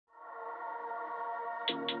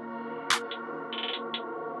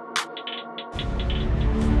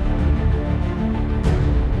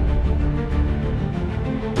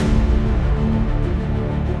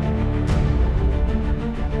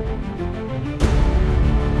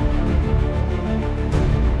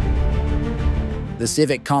The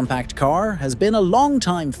Civic compact car has been a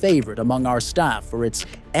long-time favorite among our staff for its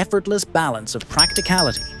effortless balance of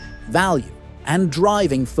practicality, value, and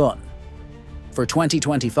driving fun. For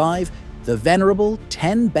 2025, the venerable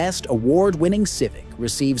 10 Best award-winning Civic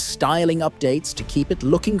receives styling updates to keep it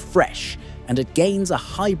looking fresh, and it gains a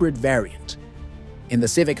hybrid variant. In the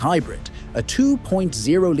Civic Hybrid, a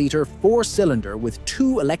 2.0-litre four-cylinder with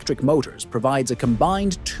two electric motors provides a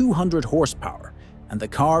combined 200 horsepower, and the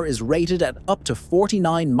car is rated at up to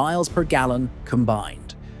 49 miles per gallon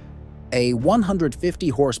combined. A 150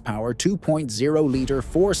 horsepower 2.0-litre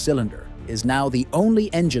four-cylinder is now the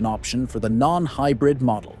only engine option for the non-hybrid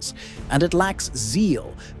models, and it lacks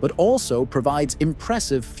zeal but also provides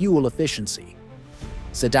impressive fuel efficiency.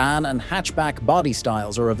 Sedan and hatchback body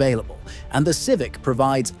styles are available, and the Civic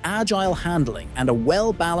provides agile handling and a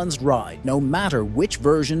well-balanced ride no matter which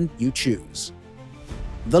version you choose.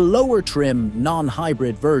 The lower trim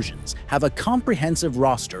non-hybrid versions have a comprehensive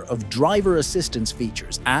roster of driver assistance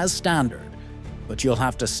features as standard, but you'll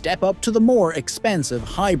have to step up to the more expensive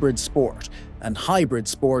Hybrid Sport and Hybrid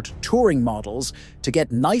Sport touring models to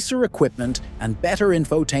get nicer equipment and better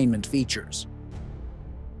infotainment features.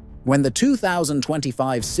 When the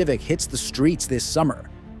 2025 Civic hits the streets this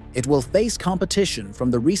summer, it will face competition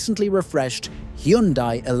from the recently refreshed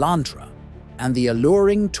Hyundai Elantra and the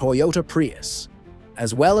alluring Toyota Prius,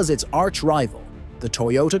 as well as its arch-rival, the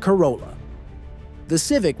Toyota Corolla. The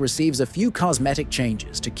Civic receives a few cosmetic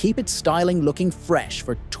changes to keep its styling looking fresh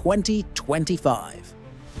for 2025.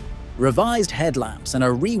 Revised headlamps and a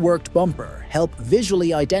reworked bumper help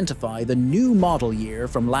visually identify the new model year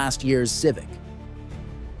from last year's Civic.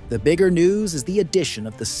 The bigger news is the addition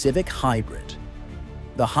of the Civic Hybrid.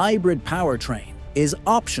 The hybrid powertrain is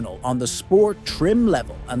optional on the Sport trim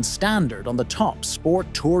level and standard on the top Sport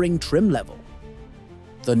Touring trim level.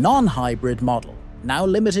 The non-hybrid model, now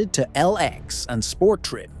limited to LX and Sport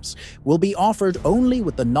trims, will be offered only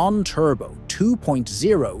with the non-turbo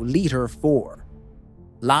 2.0-litre 4.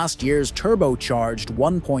 Last year's turbocharged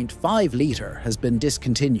 1.5-litre has been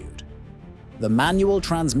discontinued. The manual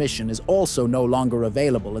transmission is also no longer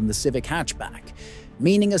available in the Civic hatchback,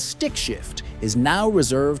 meaning a stick shift is now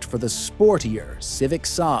reserved for the sportier Civic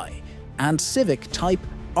Si and Civic Type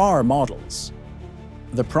R models.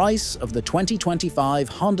 The price of the 2025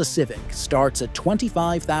 Honda Civic starts at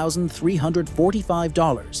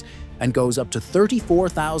 $25,345 and goes up to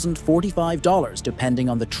 $34,045 depending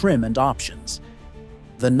on the trim and options.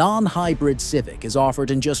 The non-hybrid Civic is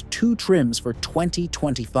offered in just two trims for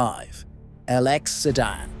 2025: LX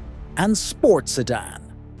Sedan and Sport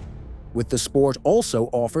Sedan, with the Sport also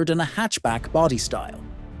offered in a hatchback body style.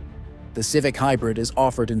 The Civic Hybrid is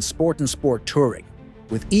offered in Sport and Sport Touring,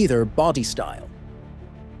 with either body style.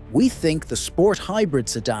 We think the Sport Hybrid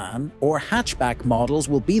Sedan or hatchback models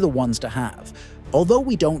will be the ones to have, although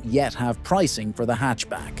we don't yet have pricing for the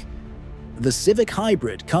hatchback. The Civic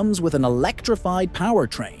Hybrid comes with an electrified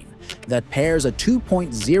powertrain that pairs a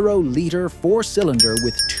 2.0-litre four-cylinder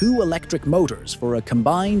with two electric motors for a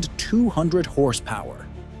combined 200 horsepower.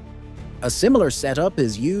 A similar setup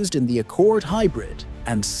is used in the Accord Hybrid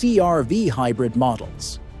and CR-V Hybrid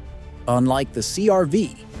models. Unlike the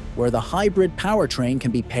CR-V, where the hybrid powertrain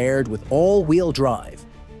can be paired with all-wheel drive,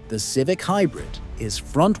 the Civic Hybrid is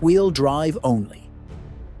front-wheel drive only.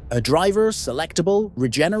 A driver-selectable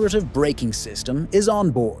regenerative braking system is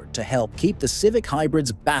on board to help keep the Civic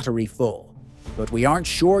Hybrid's battery full, but we aren't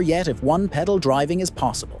sure yet if one-pedal driving is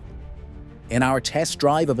possible. In our test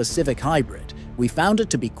drive of a Civic Hybrid, we found it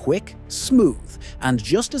to be quick, smooth, and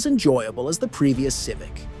just as enjoyable as the previous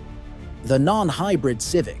Civic. The non-hybrid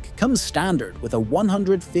Civic comes standard with a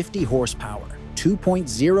 150 horsepower,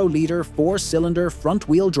 2.0-litre four-cylinder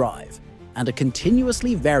front-wheel drive and a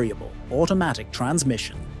continuously variable automatic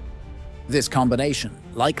transmission. This combination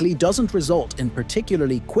likely doesn't result in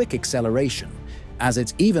particularly quick acceleration, as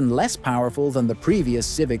it's even less powerful than the previous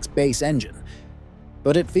Civic's base engine,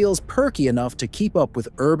 but it feels perky enough to keep up with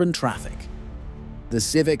urban traffic. The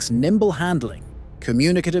Civic's nimble handling,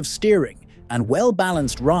 communicative steering, and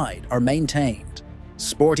well-balanced ride are maintained.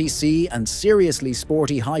 Sporty C and seriously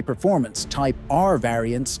sporty high-performance Type R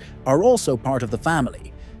variants are also part of the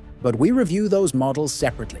family, but we review those models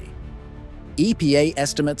separately. EPA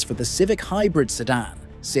estimates for the Civic Hybrid Sedan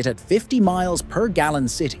sit at 50 miles per gallon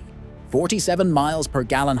city, 47 miles per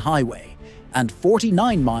gallon highway, and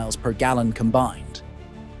 49 miles per gallon combined.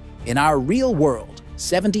 In our real-world,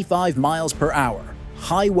 75 miles per hour,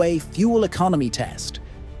 highway fuel economy test.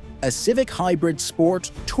 A Civic Hybrid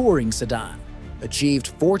Sport touring sedan achieved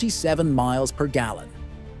 47 miles per gallon.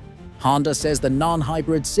 Honda says the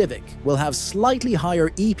non-hybrid Civic will have slightly higher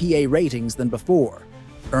EPA ratings than before,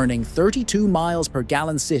 earning 32 miles per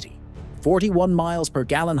gallon city, 41 miles per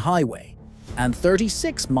gallon highway, and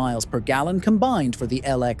 36 miles per gallon combined for the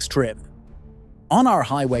LX trim. On our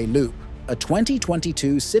highway loop, a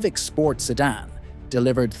 2022 Civic Sport sedan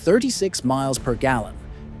delivered 36 miles per gallon,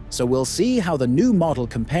 so we'll see how the new model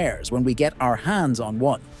compares when we get our hands on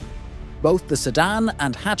one. Both the sedan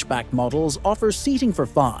and hatchback models offer seating for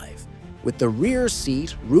 5, with the rear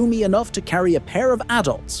seat roomy enough to carry a pair of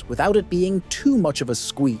adults without it being too much of a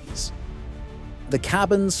squeeze. The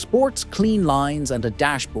cabin sports clean lines and a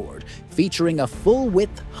dashboard featuring a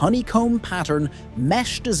full-width honeycomb pattern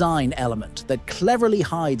mesh design element that cleverly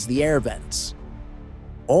hides the air vents.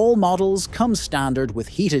 All models come standard with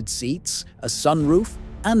heated seats, a sunroof,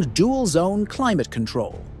 and dual-zone climate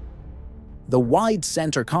control. The wide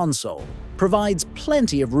center console provides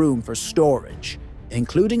plenty of room for storage,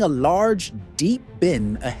 including a large, deep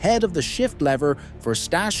bin ahead of the shift lever for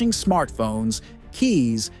stashing smartphones,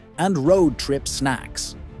 keys, and road trip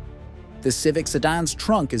snacks. The Civic sedan's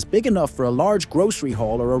trunk is big enough for a large grocery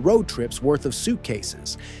haul or a road trip's worth of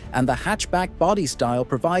suitcases, and the hatchback body style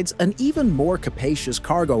provides an even more capacious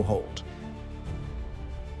cargo hold.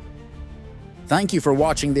 Thank you for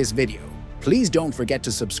watching this video. Please don't forget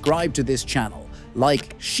to subscribe to this channel,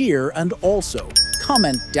 like, share, and also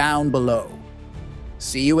comment down below.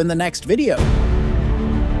 See you in the next video.